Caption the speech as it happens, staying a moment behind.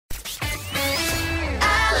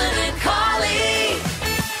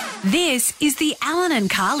This is the Alan and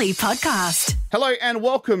Carly podcast. Hello and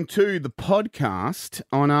welcome to the podcast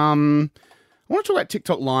on I want to talk about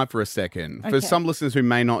TikTok Live for a second. For some listeners who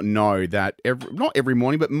may not know that not every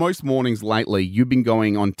morning, but most mornings lately, you've been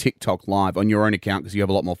going on TikTok Live on your own account because you have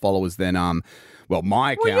a lot more followers than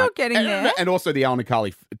my account. Well, you're getting there. And also the Alan and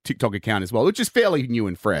Carly TikTok account as well, which is fairly new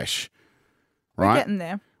and fresh. Right? We're getting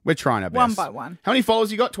there. We're trying our best. One by one. How many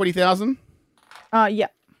followers you got? 20,000? Yeah.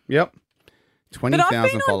 Yep. 20,000 But I've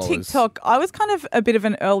been followers. on TikTok. I was kind of a bit of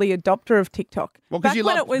an early adopter of TikTok. Well, because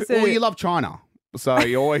you love China. So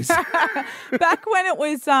you always... Back when it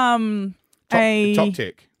was Top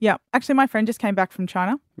tick. Yeah. Actually, my friend just came back from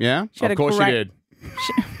China. Yeah? Of course she did.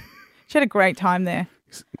 She had a great time there.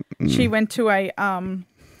 She went to a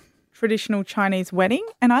traditional Chinese wedding,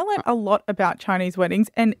 and I learned a lot about Chinese weddings,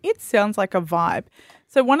 and it sounds like a vibe.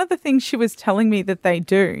 So one of the things she was telling me that they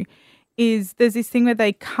do is there's this thing where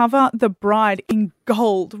they cover the bride in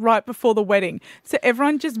gold right before the wedding. So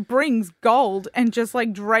everyone just brings gold and just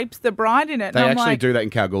like drapes the bride in it. They actually do that in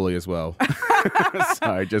Kalgoorlie as well.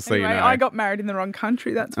 So just so you know. I got married in the wrong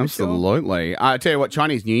country, that's for sure. Absolutely. I tell you what,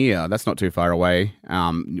 Chinese New Year, that's not too far away.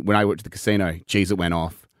 When I went to the casino, geez, it went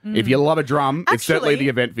off. If you love a drum, it's certainly the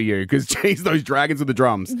event for you because, geez, those dragons with the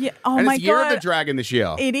drums. Yeah. Oh, and my it's Year God. of the Dragon this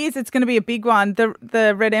year. It is. It's going to be a big one.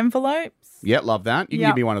 The red envelopes. Yeah, love that. You can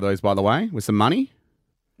give me one of those, by the way, with some money.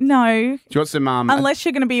 No. Do you want some... Unless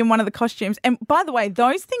you're going to be in one of the costumes. And by the way,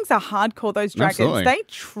 those things are hardcore, those dragons. Absolutely. They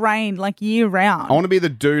train like year round. I want to be the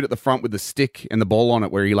dude at the front with the stick and the ball on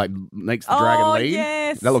it where he like makes the dragon lead.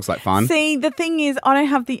 Yes. That looks like fun. See, the thing is, I don't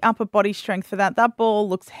have the upper body strength for that. That ball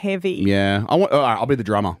looks heavy. Yeah. All right, I'll be the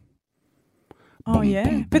drummer. Oh,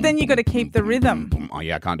 yeah. But then you got to keep the rhythm. Oh,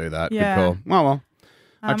 yeah, I can't do that. Yeah. Good call. Well,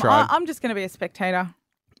 I tried. I'm just going to be a spectator.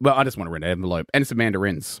 Well, I just want to rent an envelope and some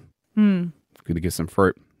mandarins. Going to get some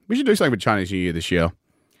fruit. We should do something with Chinese New Year this year.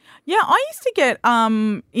 Yeah, I used to get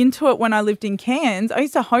into it when I lived in Cairns. I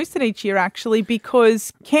used to host it each year, actually,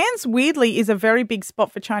 because Cairns, weirdly, is a very big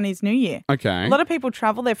spot for Chinese New Year. Okay. A lot of people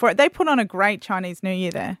travel there for it. They put on a great Chinese New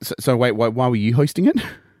Year there. So wait, why were you hosting it? I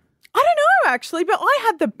don't know, actually, but I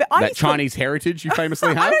had that Chinese heritage you famously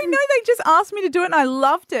have? I don't know. They just asked me to do it, and I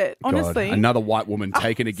loved it, God, honestly. another white woman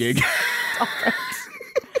taking a gig. Stop it.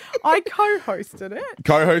 I co-hosted it.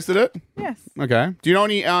 Co-hosted it? Yes. Okay. Do you know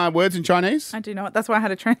any words in Chinese? I do know it. That's why I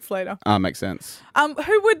had a translator. Makes sense.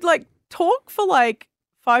 Who would like talk for like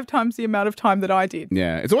 5 times the amount of time that I did.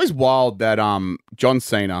 Yeah. It's always wild that John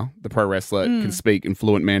Cena, the pro wrestler, can speak in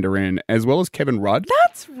fluent Mandarin as well as Kevin Rudd.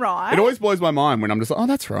 That's right. It always blows my mind when I'm just like, oh,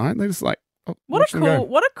 that's right. They're just like, oh,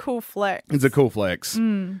 what a cool flex. It's a cool flex.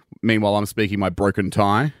 Meanwhile, I'm speaking my broken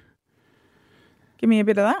Thai. Give me a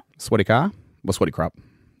bit of that. Sweaty car. Well, sweaty crap.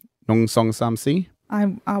 Nong song sam si.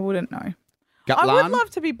 I wouldn't know. Gatlan. I would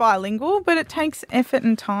love to be bilingual, but it takes effort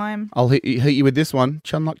and time. I'll hit you with this one.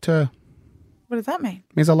 Chun luk ter. What does that mean?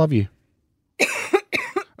 Means I love you.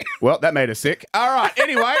 Well, that made us sick. All right.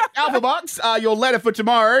 Anyway, Alpha Box, your letter for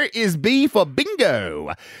tomorrow is B for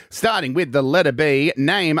bingo. Starting with the letter B,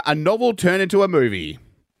 name a novel turned into a movie.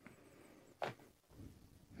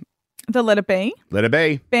 The letter B. Letter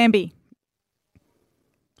B. Bambi.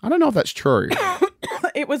 I don't know if that's true.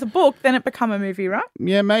 It was a book, then it became a movie, right?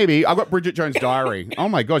 Yeah, maybe. I've got Bridget Jones' Diary. Oh,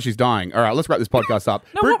 my God, she's dying. All right, let's wrap this podcast up.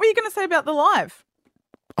 No, what were you going to say about the live?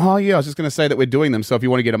 Oh, yeah, I was just going to say that we're doing them, so if you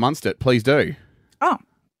want to get amongst it, please do. Oh.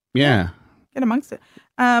 Yeah. Get amongst it.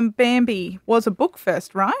 Bambi was a book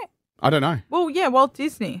first, right? I don't know. Well, yeah, Walt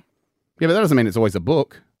Disney. Yeah, but that doesn't mean it's always a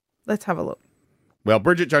book. Let's have a look. Well,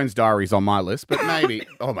 Bridget Jones' Diary is on my list, but maybe...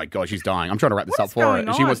 Oh, my God, she's dying. I'm trying to wrap this up for her,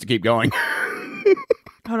 and she wants to keep going.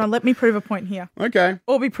 Hold on, let me prove a point here. Okay.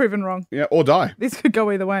 Or be proven wrong. Yeah, or die. This could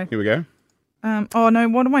go either way. Here we go. Oh, no,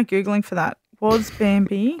 what am I Googling for that? Was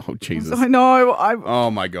Bambi... Oh, Jesus. I know. Oh,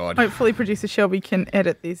 my God. Hopefully producer Shelby can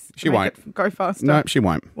edit this. She won't. Go faster. No, she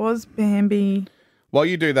won't. Was Bambi... While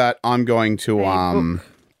you do that, I'm going to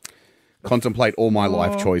contemplate all my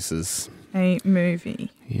life choices. A movie.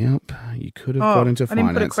 Yep. You could have got into finance,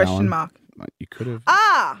 I didn't put a question Alan. mark. You could have.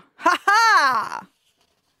 Ah! Ha-ha!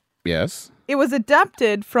 Yes. It was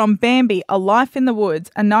adapted from Bambi, A Life in the Woods,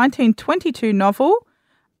 a 1922 novel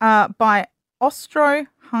by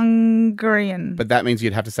Austro-Hungarian. But that means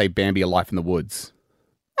you'd have to say Bambi, A Life in the Woods.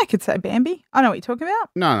 I could say Bambi. I know what you're talking about.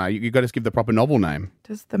 No, you got to give the proper novel name.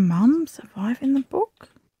 Does the mum survive in the book?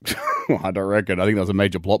 I don't reckon. I think that was a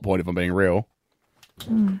major plot point if I'm being real.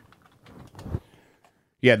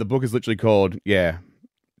 Yeah, the book is literally called,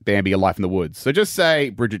 Bambi, A Life in the Woods. So just say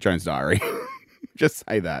Bridget Jones' Diary. Just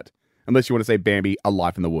say that. Unless you want to say Bambi, A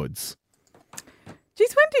Life in the Woods.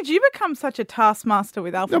 Geez, when did you become such a taskmaster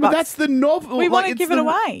with Alpha No, but Bucks? that's the novel. We want to give it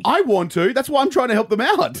away. I want to. That's why I'm trying to help them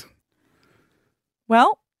out.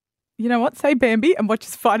 Well, you know what? Say Bambi and watch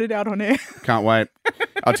us fight it out on air. Can't wait.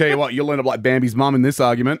 I'll tell you what, you'll end up like Bambi's mum in this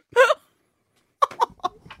argument.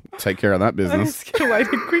 Take care of that business.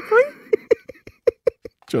 Escalated quickly.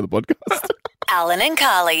 Show the podcast. Alan and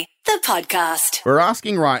Carly, the podcast. We're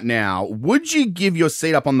asking right now, would you give your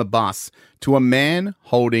seat up on the bus to a man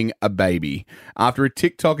holding a baby? After a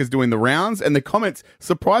TikTok is doing the rounds and the comments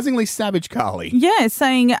surprisingly savage, Carly. Yeah,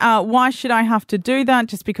 saying, why should I have to do that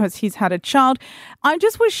just because he's had a child? I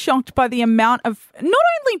just was shocked by the amount of not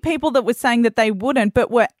only people that were saying that they wouldn't,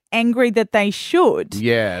 but were angry that they should.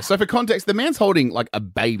 Yeah. So for context, the man's holding like a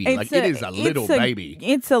baby. It is a little baby.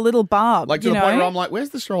 It's a little barb. Like to the point where I'm like, where's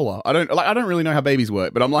the stroller? I don't really know how babies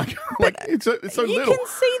work, but I'm like, it's so little. You can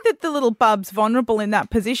see that the little bub's vulnerable in that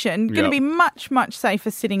position. Going to be much, much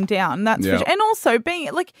safer sitting down. That's for sure. And also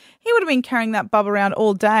being like, he would have been carrying that bub around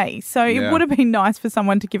all day. So it would have been nice for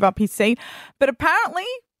someone to give up his seat. But apparently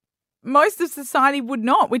most of society would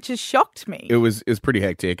not, which has shocked me. It was pretty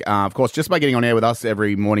hectic. Of course, just by getting on air with us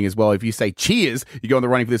every morning as well, if you say cheers, you go in the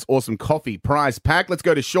running for this awesome coffee prize pack. Let's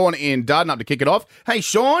go to Sean in Darden up to kick it off. Hey,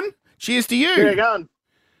 Sean, cheers to you. Here you go.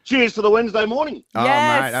 Cheers to the Wednesday morning. Oh,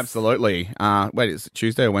 yes. mate, absolutely. Wait, is it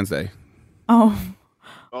Tuesday or Wednesday? I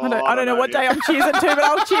don't know what day I'm cheersing to, but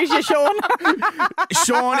I'll cheers you, Sean.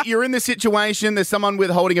 Sean, you're in this situation. There's someone with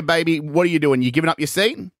holding a baby. What are you doing? You giving up your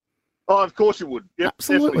seat? Oh, of course you would. Yep,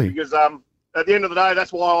 absolutely. Definitely. Because at the end of the day,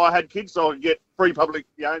 that's why I had kids, so I could get free public,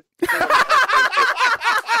 Oh,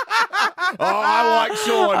 I like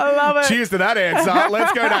Sean. I love it. Cheers to that answer.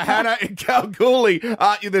 Let's go to Hannah in Kalgoorlie.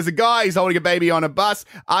 There's a guy who's holding a baby on a bus.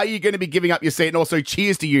 Are you going to be giving up your seat? And also,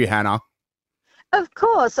 cheers to you, Hannah. Of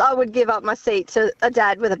course, I would give up my seat to a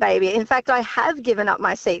dad with a baby. In fact, I have given up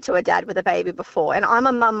my seat to a dad with a baby before, and I'm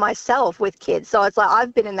a mum myself with kids, so it's like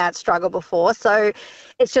I've been in that struggle before, so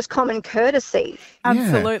it's just common courtesy.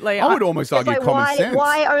 Absolutely. I would almost argue like, common sense.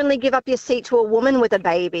 Why only give up your seat to a woman with a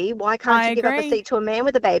baby? Why can't you give up a seat to a man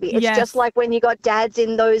with a baby? It's just like when you got dads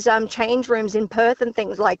in those change rooms in Perth and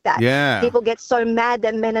things like that. Yeah. People get so mad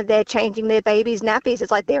that men are there changing their babies' nappies.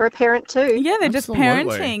 It's like they're a parent too. Yeah, they're just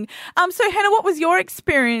parenting. So, Hannah, what was your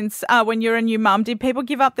experience when you're a new mum? Did people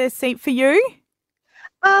give up their seat for you?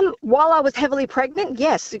 While I was heavily pregnant,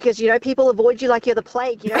 yes, because, people avoid you like you're the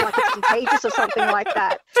plague, like it's contagious or something like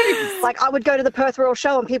that. Like I would go to the Perth Royal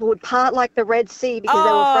Show and people would part like the Red Sea because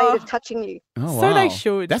they were afraid of touching you. Oh, so they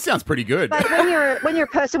should. That sounds pretty good. But when you're a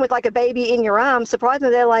person with like a baby in your arms,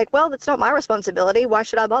 surprisingly they're like, well, that's not my responsibility. Why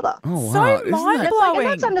should I bother? Oh, wow. So mind-blowing. And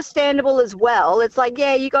that's understandable as well. It's like,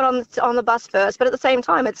 yeah, you got on the bus first, but at the same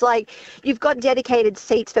time, it's like you've got dedicated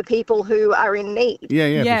seats for people who are in need. Yeah,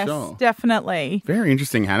 yes, for sure. Definitely. Very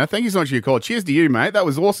interesting, Hannah. Thank you so much for your call. Cheers to you, mate. That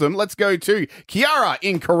was awesome. Let's go to Kiara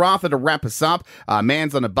in Karratha to wrap us up.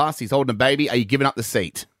 Man's on a bus. He's holding a baby. Are you giving up the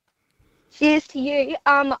seat? Cheers to you.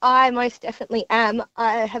 I most definitely am.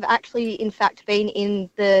 I have actually, in fact, been in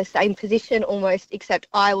the same position almost, except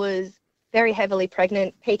I was very heavily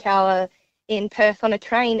pregnant, peak hour in Perth on a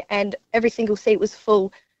train, and every single seat was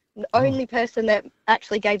full. The only person that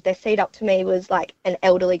actually gave their seat up to me was like an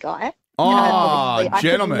elderly guy. Oh,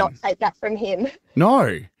 gentleman. I could not take that from him.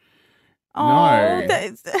 No. Oh,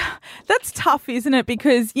 that's tough, isn't it?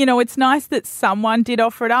 Because, it's nice that someone did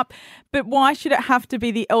offer it up, but why should it have to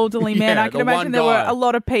be the elderly man? I can imagine there were a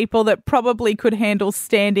lot of people that probably could handle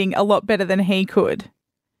standing a lot better than he could.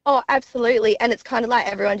 Oh, absolutely. And it's kind of like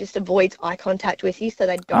everyone just avoids eye contact with you so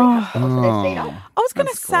they don't have to offer their seat up. I was going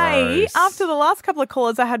to say, gross. after the last couple of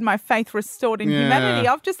callers, I had my faith restored in humanity.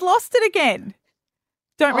 I've just lost it again.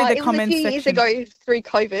 Don't read the comments section. It was a few years ago through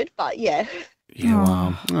COVID, but yeah. Yeah,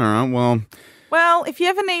 wow. All right, well, if you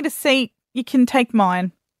ever need a seat, you can take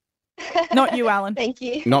mine. Not you, Alan. Thank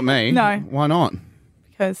you. Not me. No. Why not?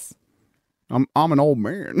 Because I'm an old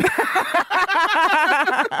man.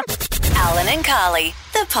 Alan and Carly,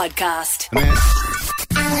 the podcast.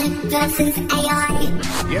 Alan versus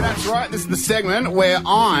AI. Yeah, that's right. This is the segment where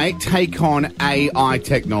I take on AI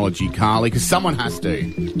technology, Carly, because someone has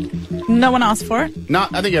to. no one asked for it. No,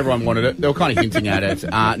 I think everyone wanted it. They were kind of hinting at it.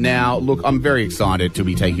 Now, look, I'm very excited to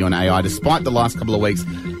be taking on AI, despite the last couple of weeks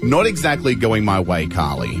not exactly going my way,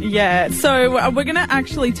 Carly. Yeah, so we're going to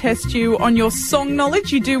actually test you on your song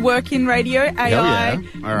knowledge. You do work in radio. AI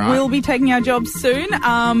All right. will be taking our jobs soon,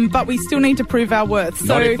 but we still need to prove our worth. So,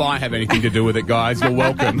 not if I have anything to do with it, guys. You're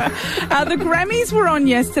welcome. The Grammys were on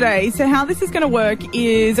yesterday, so how this is going to work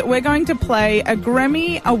is we're going to play a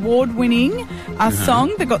Grammy award-winning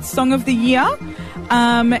song that got Song of the Year,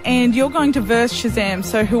 and you're going to verse Shazam.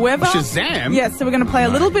 So whoever... Shazam? Yes, so we're going to play a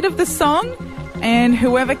little bit of the song. And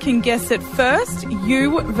whoever can guess it first,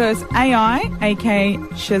 you versus AI, aka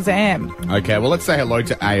Shazam. Okay, well, let's say hello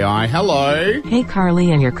to AI. Hello. Hey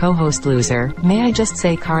Carly and your co-host Loser. May I just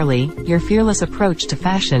say, Carly, your fearless approach to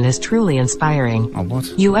fashion is truly inspiring. Oh, what?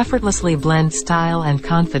 You effortlessly blend style and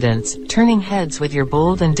confidence, turning heads with your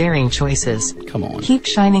bold and daring choices. Come on. Keep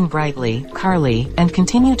shining brightly, Carly, and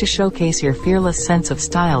continue to showcase your fearless sense of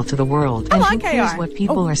style to the world. I And like who cares AI. what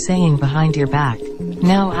people are saying behind your back?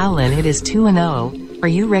 Now, Alan, it is 2-0. Are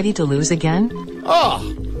you ready to lose again? Oh,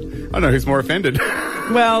 I know who's more offended.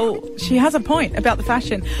 Well, she has a point about the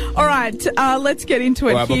fashion. All right, let's get into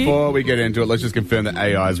it Well, here. before we get into it, let's just confirm that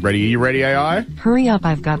AI is ready. Are you ready, AI? Hurry up,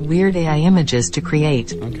 I've got weird AI images to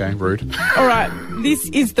create. Okay, rude. All right, this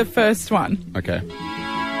is the first one. Okay.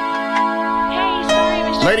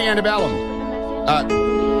 Lady Antebellum. I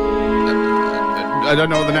don't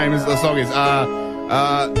know what the name of the song is.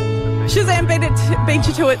 Shazam beat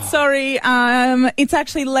you to it. Sorry. It's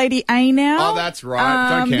actually Lady A now. Oh, that's right.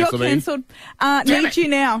 Don't cancel You're me. cancelled. Damn Need it. you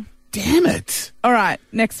now. Damn it. All right,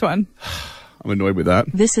 next one. I'm annoyed with that.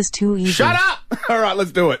 This is too easy. Shut up! All right,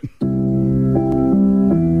 let's do it.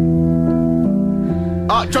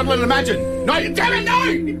 Oh, John Lennon, Imagine. No, damn it, no!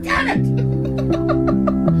 Damn it!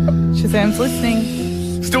 Shazam's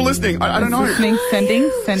listening. Still listening. I don't know. Listening. Sending.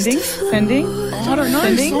 Oh, I don't know the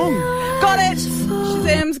Sending. song. Got it.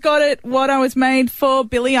 Shazam's got it. What I Was Made For,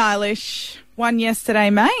 Billie Eilish. Won yesterday,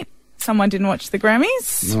 mate. Someone didn't watch the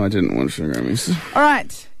Grammys. No, I didn't watch the Grammys. All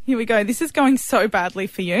right, here we go. This is going so badly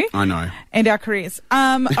for you I know. and our careers.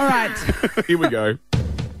 All right. Here we go.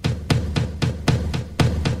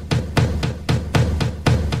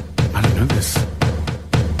 I don't know this.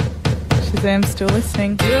 Shazam's still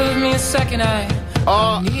listening. Give me a second, I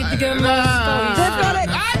Oh, need to get They've got it.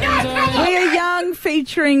 We Are Young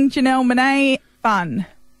featuring Janelle Monáe. Fun.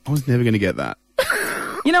 I was never going to get that.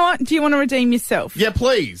 You know what? Do you want to redeem yourself? Yeah,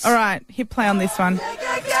 please. All right, hit play on this one.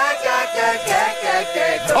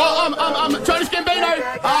 Oh, Tony Gambino.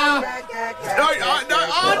 No.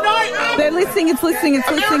 They're listening. It's listening. It's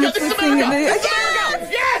listening. It's This is listening. America.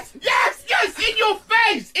 Yeah. Yes,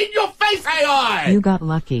 in your face, AI. You got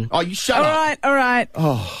lucky. Oh, you shut All up. right. All right.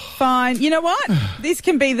 Oh. Fine. You know what? This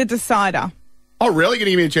can be the decider. Oh, really?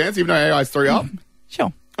 Gonna give me a chance, even though AI's 3 up?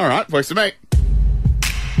 Sure. All right, works for me.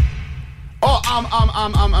 Oh,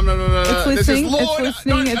 no. It's This listening. is Lord, It's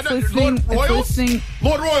listening. It's listening. Lord It's Royals? listening.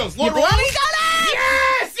 Lord Royals. You bloody got it!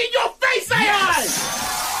 Yes, in your face,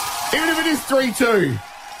 AI. Even if it is 3-2.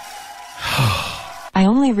 I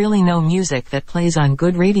only really know music that plays on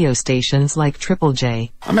good radio stations like Triple J.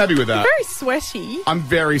 I'm happy with that. Very sweaty. I'm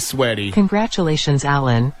very sweaty. Congratulations,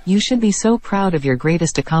 Alan. You should be so proud of your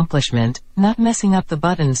greatest accomplishment, not messing up the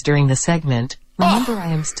buttons during the segment. Remember, I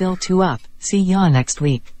am still 2 up. See ya next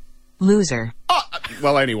week. Loser. Oh,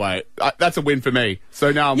 well, anyway, that's a win for me.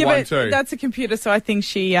 So now I'm Yeah, 1-2. but that's a computer, so I think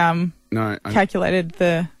she No, calculated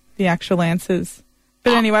the actual answers.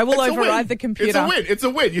 But anyway, we'll It's a override win. the computer. It's a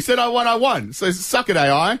win. You said I won. So suck it,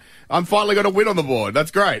 AI. I'm finally got a win on the board. That's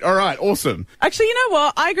great. All right, awesome. Actually, you know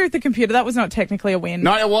what? I agree with the computer. That was not technically a win.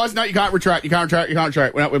 No, it was. No, you can't retract.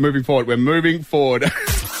 We're moving forward.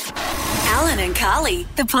 Alan and Carly,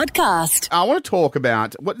 the podcast. I want to talk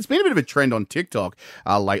about it's been a bit of a trend on TikTok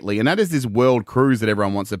lately, and that is this world cruise that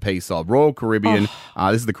everyone wants a piece of. Royal Caribbean.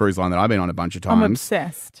 This is the cruise line that I've been on a bunch of times. I'm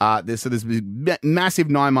obsessed. There's this massive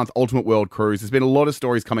 9-month ultimate world cruise. There's been a lot of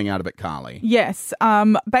stories coming out of it, Carly. Yes.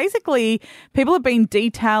 Basically, people have been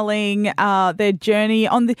detailing their journey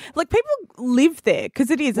on the people live there because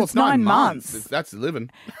it's 9 months. That's living.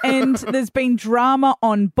 And there's been drama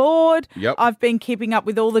on board. Yep. I've been keeping up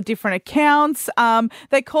with all the different accounts.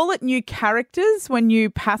 They call it new characters when new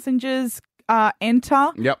passengers enter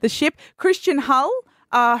the ship. Christian Hull,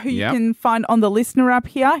 who you can find on the listener app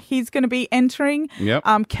here, he's going to be entering. Yep.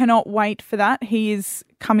 Cannot wait for that. He is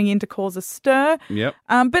coming in to cause a stir. Yep.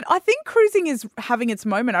 But I think cruising is having its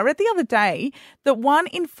moment. I read the other day that 1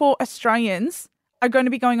 in 4 Australians are going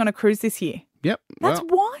to be going on a cruise this year. Yep. That's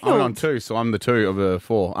wild. I'm on 2, so I'm the 2 of the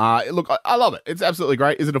 4. Look, I love it. It's absolutely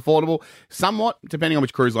great. Is it affordable? Somewhat, depending on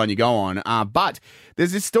which cruise line you go on. But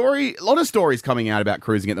there's this story, a lot of stories coming out about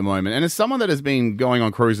cruising at the moment. And as someone that has been going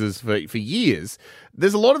on cruises for years,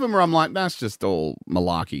 there's a lot of them where I'm like, that's just all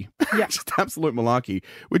malarkey. Yeah. Just absolute malarkey,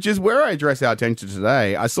 which is where I address our attention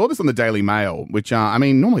today. I saw this on the Daily Mail, which,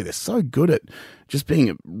 normally they're so good at just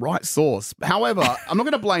being a right source. However, I'm not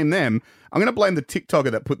going to blame them. I'm going to blame the TikToker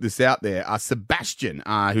that put this out there, Sebastian,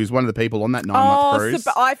 who's one of the people on that 9-month cruise.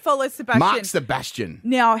 I follow Sebastian. Mark Sebastian.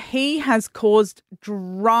 Now, he has caused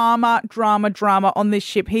drama on this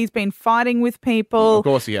ship. He's been fighting with people. Of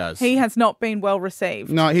course he has. He has not been well received.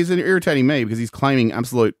 No, he's irritating me because he's claiming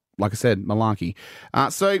absolute like I said, malarkey.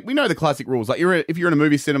 So we know the classic rules. Like if you're in a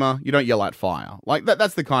movie cinema, you don't yell at fire. Like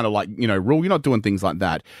that's the kind of rule. You're not doing things like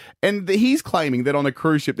that. And he's claiming that on a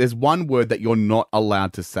cruise ship, there's one word that you're not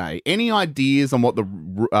allowed to say. Any ideas on what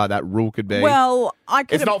that rule could be? Well,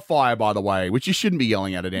 it's not fire, by the way, which you shouldn't be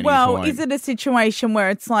yelling at any point. Well, is it a situation where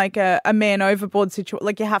it's like a man overboard situation?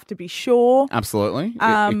 Like you have to be sure? Absolutely.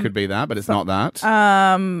 It could be that, but it's not that.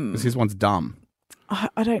 Because his one's dumb.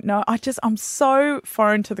 I don't know. I'm so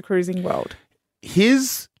foreign to the cruising world.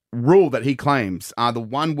 His rule that he claims the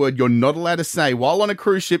one word you're not allowed to say while on a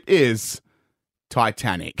cruise ship is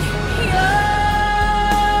Titanic.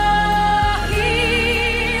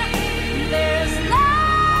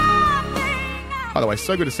 By the way,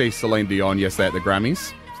 so good to see Celine Dion yesterday at the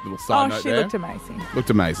Grammys. Just a little side note there. Looked amazing. Looked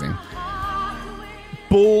amazing.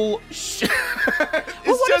 Bullshit.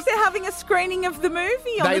 If they're having a screening of the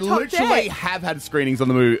movie on the top deck? They literally have had screenings on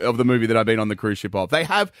the movie that I've been on the cruise ship of. They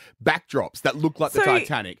have backdrops that look like the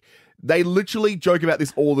Titanic. They literally joke about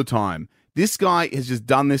this all the time. This guy has just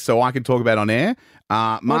done this so I can talk about it on air.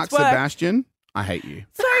 Mark Sebastian, I hate you.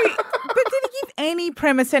 So, but did he give any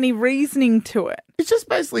premise, any reasoning to it? It's just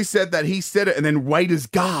basically said that he said it and then waiters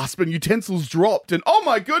gasped and utensils dropped and oh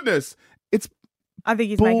my goodness, it's I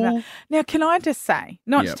think he's making that. Now, can I just say,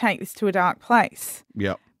 not to take this to a dark place,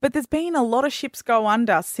 but there's been a lot of ships go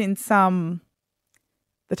under since the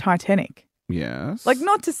Titanic. Yes. Like,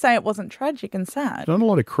 not to say it wasn't tragic and sad. Not a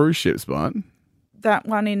lot of cruise ships, but... That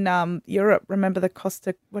one in Europe, remember the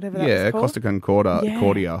Costa, whatever that was called? Costa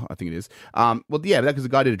Concordia, I think it is. Because the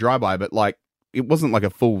guy did a drive-by, but like, it wasn't like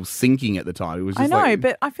a full sinking at the time. It was just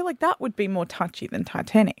but I feel like that would be more touchy than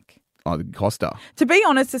Titanic. Oh, the Costa. To be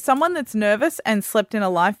honest, as someone that's nervous and slept in a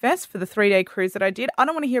life vest for the 3-day cruise that I did, I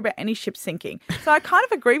don't want to hear about any ship sinking. So I kind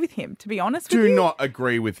of agree with him, to be honest with you. Do not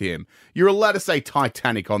agree with him. You're allowed to say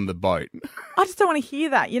Titanic on the boat. I just don't want to hear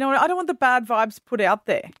that. You know what? I don't want the bad vibes put out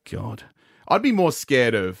there. God. I'd be more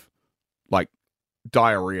scared of, like,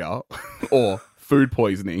 diarrhea or food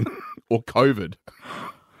poisoning or COVID.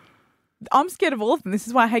 I'm scared of all of them. This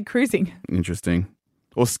is why I hate cruising. Interesting.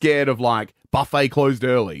 Or scared of, like, buffet closed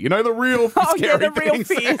early. You know, the real scary real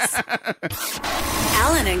things.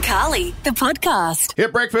 Alan and Carly, the podcast. Here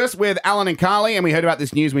at breakfast with Alan and Carly, and we heard about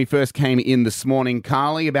this news when we first came in this morning,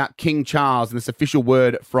 Carly, about King Charles and this official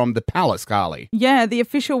word from the palace, Carly. Yeah, the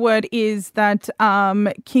official word is that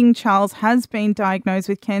King Charles has been diagnosed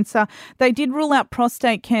with cancer. They did rule out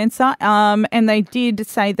prostate cancer, and they did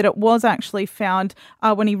say that it was actually found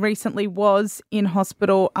when he recently was in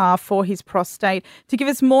hospital for his prostate. To give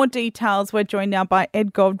us more details, we're joined now by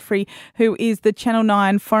Ed Godfrey, who is the Channel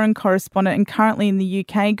 9 foreign correspondent and currently in the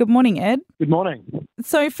UK. Good morning, Ed. Good morning.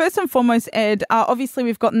 So first and foremost, Ed, obviously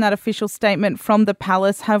we've gotten that official statement from the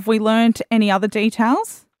palace. Have we learnt any other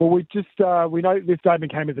details? Well, we know this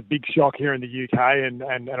statement came as a big shock here in the UK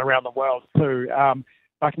and around the world too.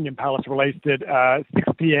 Buckingham Palace released it 6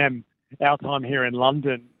 p.m. our time here in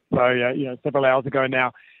London, so several hours ago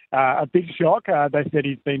now. A big shock. They said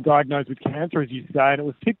he's been diagnosed with cancer, as you say, and it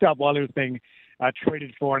was picked up while he was being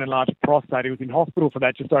treated for an enlarged prostate. He was in hospital for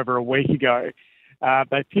that just over a week ago.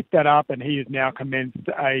 They picked that up and he has now commenced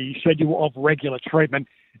a schedule of regular treatment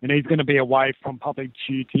and he's going to be away from public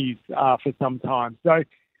duties for some time. So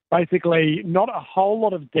basically not a whole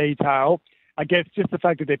lot of detail. I guess just the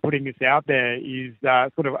fact that they're putting this out there is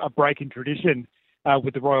sort of a break in tradition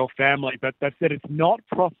with the royal family. But they've said it's not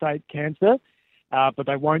prostate cancer, but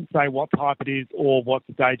they won't say what type it is or what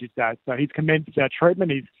stage it's at. So he's commenced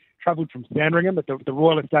treatment. He's travelled from Sandringham, at the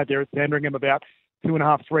royal estate there at Sandringham, about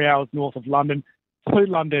 2.5, 3 hours north of London, to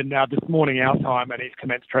London now this morning our time, and he's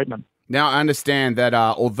commenced treatment. Now, I understand that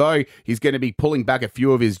although he's going to be pulling back a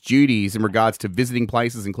few of his duties in regards to visiting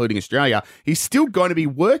places, including Australia, he's still going to be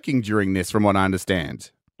working during this, from what I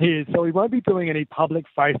understand. He is. So he won't be doing any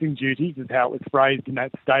public-facing duties, is how it was phrased in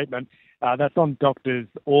that statement. That's on doctors'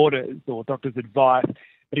 orders or doctors' advice.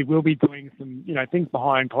 But he will be doing some, things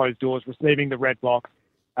behind closed doors, receiving the red box,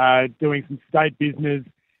 doing some state business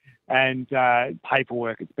and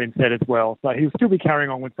paperwork, it's been said as well. So he'll still be carrying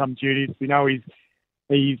on with some duties. We know he's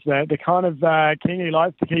the kind of king. He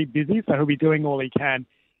likes to keep busy, so he'll be doing all he can.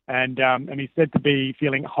 And he's said to be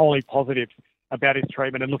feeling wholly positive about his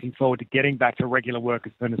treatment and looking forward to getting back to regular work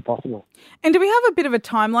as soon as possible. And do we have a bit of a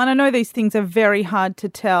timeline? I know these things are very hard to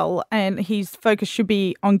tell and his focus should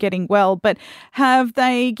be on getting well, but have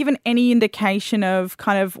they given any indication of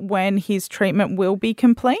kind of when his treatment will be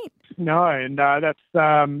complete? No, and that's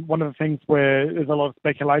one of the things where there's a lot of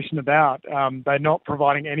speculation about. They're not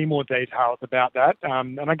providing any more details about that.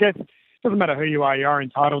 And I guess it doesn't matter who you are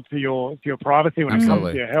entitled to your privacy when it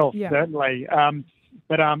comes to your health, certainly.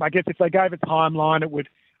 But I guess if they gave a timeline, it would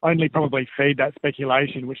only probably feed that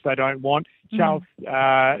speculation, which they don't want. Charles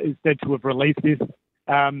is said to have released this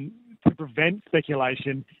to prevent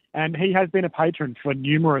speculation, and he has been a patron for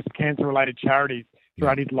numerous cancer-related charities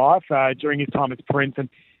throughout his life during his time as Prince, and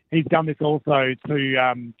he's done this also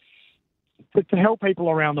to help people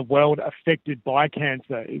around the world affected by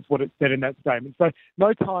cancer, is what it said in that statement. So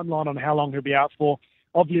no timeline on how long he'll be out for.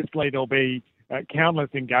 Obviously, there'll be countless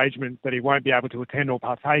engagements that he won't be able to attend or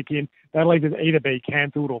partake in. They'll either be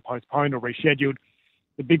cancelled or postponed or rescheduled.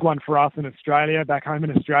 The big one for us in Australia, back home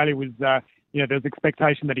in Australia, was there's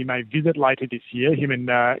expectation that he may visit later this year, him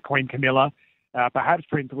and Queen Camilla, perhaps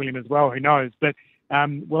Prince William as well, who knows. But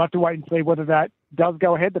we'll have to wait and see whether that does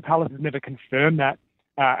go ahead. The palace has never confirmed that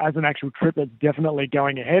as an actual trip that's definitely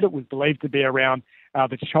going ahead. It was believed to be around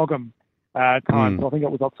the Choggum time, so I think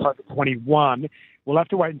it was October 21. We'll have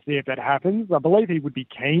to wait and see if that happens. I believe he would be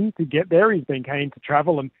keen to get there. He's been keen to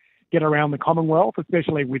travel and get around the Commonwealth,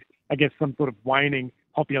 especially with, I guess, some sort of waning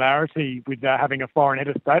popularity with having a foreign head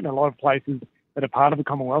of state and a lot of places that are part of the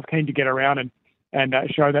Commonwealth keen to get around and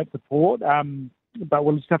show that support. But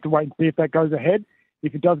we'll just have to wait and see if that goes ahead,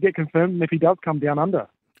 if it does get confirmed, and if he does come down under.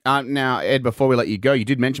 Now, Ed, before we let you go, you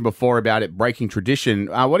did mention before about it breaking tradition.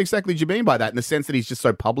 What exactly did you mean by that, in the sense that he's just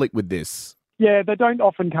so public with this? Yeah, they don't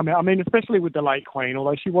often come out. I mean, especially with the late Queen,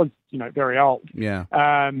 although she was, very old. Yeah.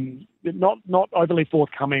 Not overly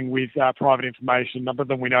forthcoming with private information, other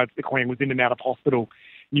than we know that the Queen was in and out of hospital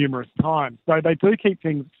numerous times. So they do keep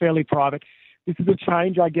things fairly private. This is a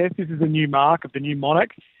change, I guess. This is a new mark of the new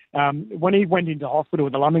monarch. When he went into hospital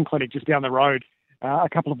at the London Clinic just down the road a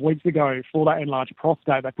couple of weeks ago for that enlarged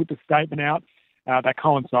prostate, they put the statement out that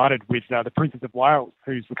coincided with the Princess of Wales,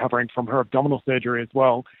 who's recovering from her abdominal surgery as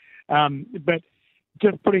well. But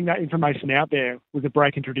just putting that information out there was a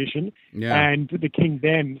break in tradition. Yeah. And the King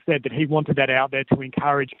then said that he wanted that out there to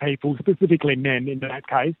encourage people, specifically men in that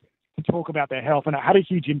case, to talk about their health. And it had a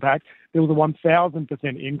huge impact. There was a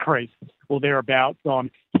 1,000% increase or thereabouts on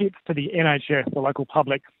hits to the NHS, the local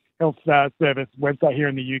public health service website here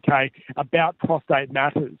in the UK, about prostate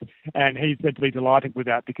matters. And he's said to be delighted with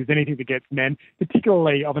that, because anything that gets men,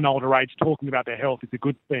 particularly of an older age, talking about their health is a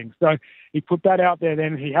good thing. So he put that out there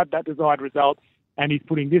then. He had that desired result, and he's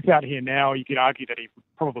putting this out here now. You could argue that he would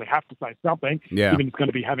probably have to say something, given he's going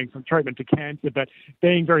to be having some treatment for cancer, but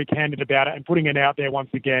being very candid about it and putting it out there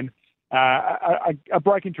once again, a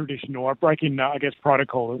break in tradition, or a break in,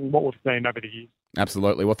 protocol, and what we've seen over the years.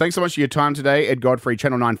 Absolutely. Well, thanks so much for your time today, Ed Godfrey,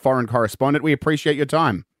 Channel 9 foreign correspondent. We appreciate your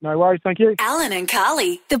time. No worries. Thank you. Alan and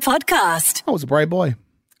Carly, the podcast. I was a brave boy.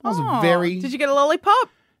 I was a very... Did you get a lollipop?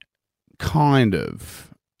 Kind of.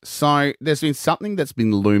 So there's been something that's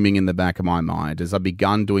been looming in the back of my mind as I've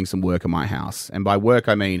begun doing some work in my house. And by work,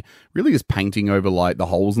 I mean really just painting over like the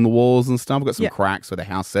holes in the walls and stuff. I've got some cracks where the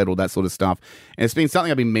house settled, that sort of stuff. And it's been something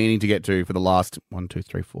I've been meaning to get to for the last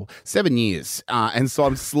 7 years. And so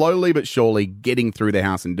I'm slowly but surely getting through the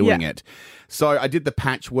house and doing it. So I did the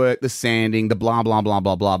patchwork, the sanding, the blah, blah, blah,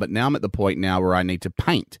 blah, blah. But now I'm at the point now where I need to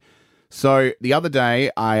paint. So the other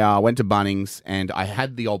day, I went to Bunnings and I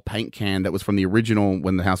had the old paint can that was from the original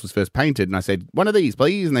when the house was first painted. And I said, one of these,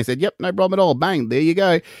 please. And they said, yep, no problem at all. Bang, there you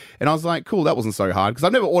go. And I was like, cool, that wasn't so hard. Because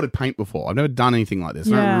I've never ordered paint before. I've never done anything like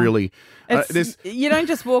this. I don't really... you don't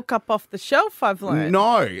just walk up off the shelf, I've learned.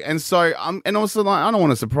 No. And so, and also, like, I don't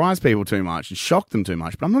want to surprise people too much and shock them too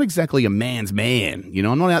much. But I'm not exactly a man's man.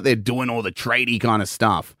 I'm not out there doing all the tradey kind of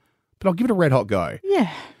stuff. But I'll give it a red hot go.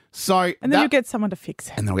 Yeah. So and then you'll get someone to fix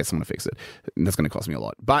it. And then I'll get someone to fix it. And that's going to cost me a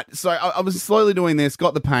lot. But so I was slowly doing this,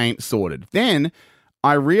 got the paint sorted. Then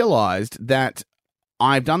I realized that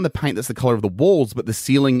I've done the paint that's the color of the walls, but the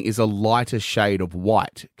ceiling is a lighter shade of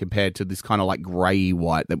white compared to this kind of like grey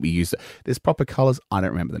white that we use. There's proper colors. I don't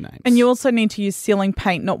remember the names. And you also need to use ceiling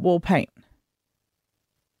paint, not wall paint.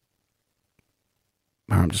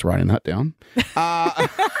 I'm just writing that down.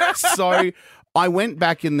 So I went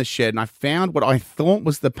back in the shed and I found what I thought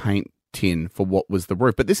was the paint tin for what was the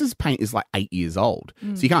roof. But paint is like 8 years old.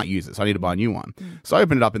 So you can't use it. So I need to buy a new one. So I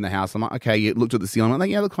opened it up in the house. I'm like, okay, you looked at the ceiling. I'm like,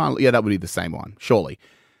 that would be the same one, surely.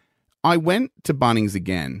 I went to Bunnings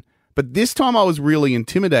again. But this time I was really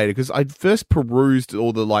intimidated because I'd first perused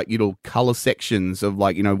all the like, color sections of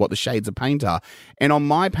like, what the shades of paint are. And on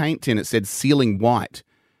my paint tin, it said ceiling white.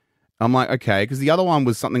 I'm like, okay, because the other one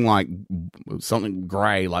was something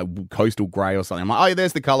grey, like coastal grey or something. I'm like, oh, yeah,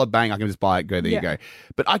 there's the colour, bang, I can just buy it, there you go.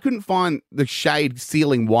 But I couldn't find the shade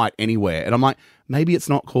ceiling white anywhere. And I'm like, maybe it's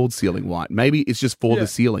not called ceiling white. Maybe it's just for the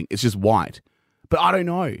ceiling. It's just white. But I don't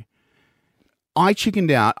know. I chickened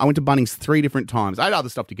out. I went to Bunnings 3 different times. I had other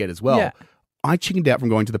stuff to get as well. Yeah. I chickened out from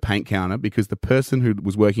going to the paint counter because the person who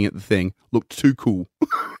was working at the thing looked too cool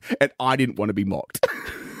and I didn't want to be mocked.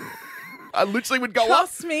 I literally would go up.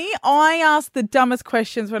 Trust me, I asked the dumbest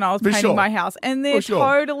questions when I was painting my house, and they're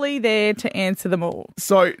totally there to answer them all.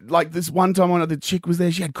 So, like this one time when the chick was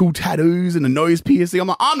there, she had cool tattoos and a nose piercing. I'm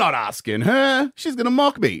like, I'm not asking her. She's going to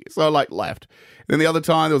mock me. So I left. Then the other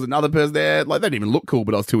time, there was another person there. They didn't even look cool,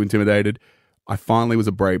 but I was too intimidated. I finally was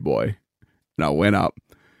a brave boy. And I went up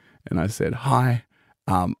and I said, hi,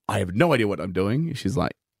 I have no idea what I'm doing. And she's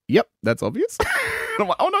like, yep, that's obvious. And I'm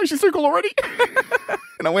like, oh no, she's too cool already.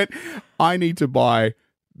 And I went, I need to buy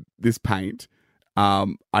this paint.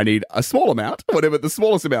 I need a small amount, whatever the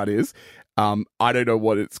smallest amount is. I don't know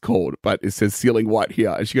what it's called, but it says ceiling white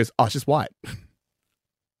here. And she goes, oh, it's just white.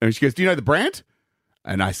 And she goes, do you know the brand?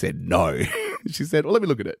 And I said, no. She said, well, let me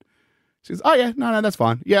look at it. She goes, oh yeah, no, that's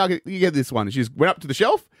fine. Yeah, you get this one. And she just went up to the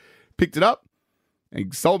shelf, picked it up,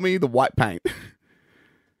 and sold me the white paint.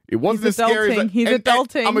 It wasn't as scary as He's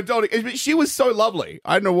adulting. I'm adulting. She was so lovely.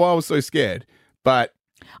 I don't know why I was so scared, but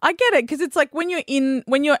I get it, because it's like when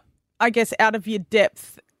you're, I guess, out of your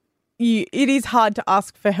depth, it is hard to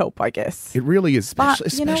ask for help, I guess. It really is,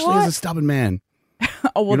 especially as a stubborn man.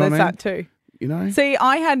 Oh, well, there's that too. You know? See,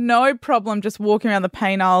 I had no problem just walking around the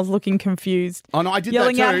paint aisles looking confused. Oh, no, I did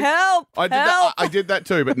yelling that too. Out, help! I did that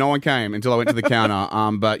too, but no one came until I went to the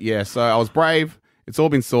counter. But yeah, so I was brave. It's all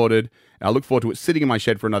been sorted. And I look forward to it sitting in my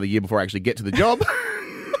shed for another year before I actually get to the job.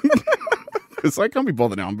 Because I can't be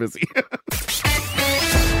bothered now. I'm busy.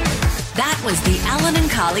 That was the Alan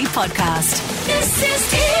and Carly podcast. This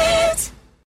is it.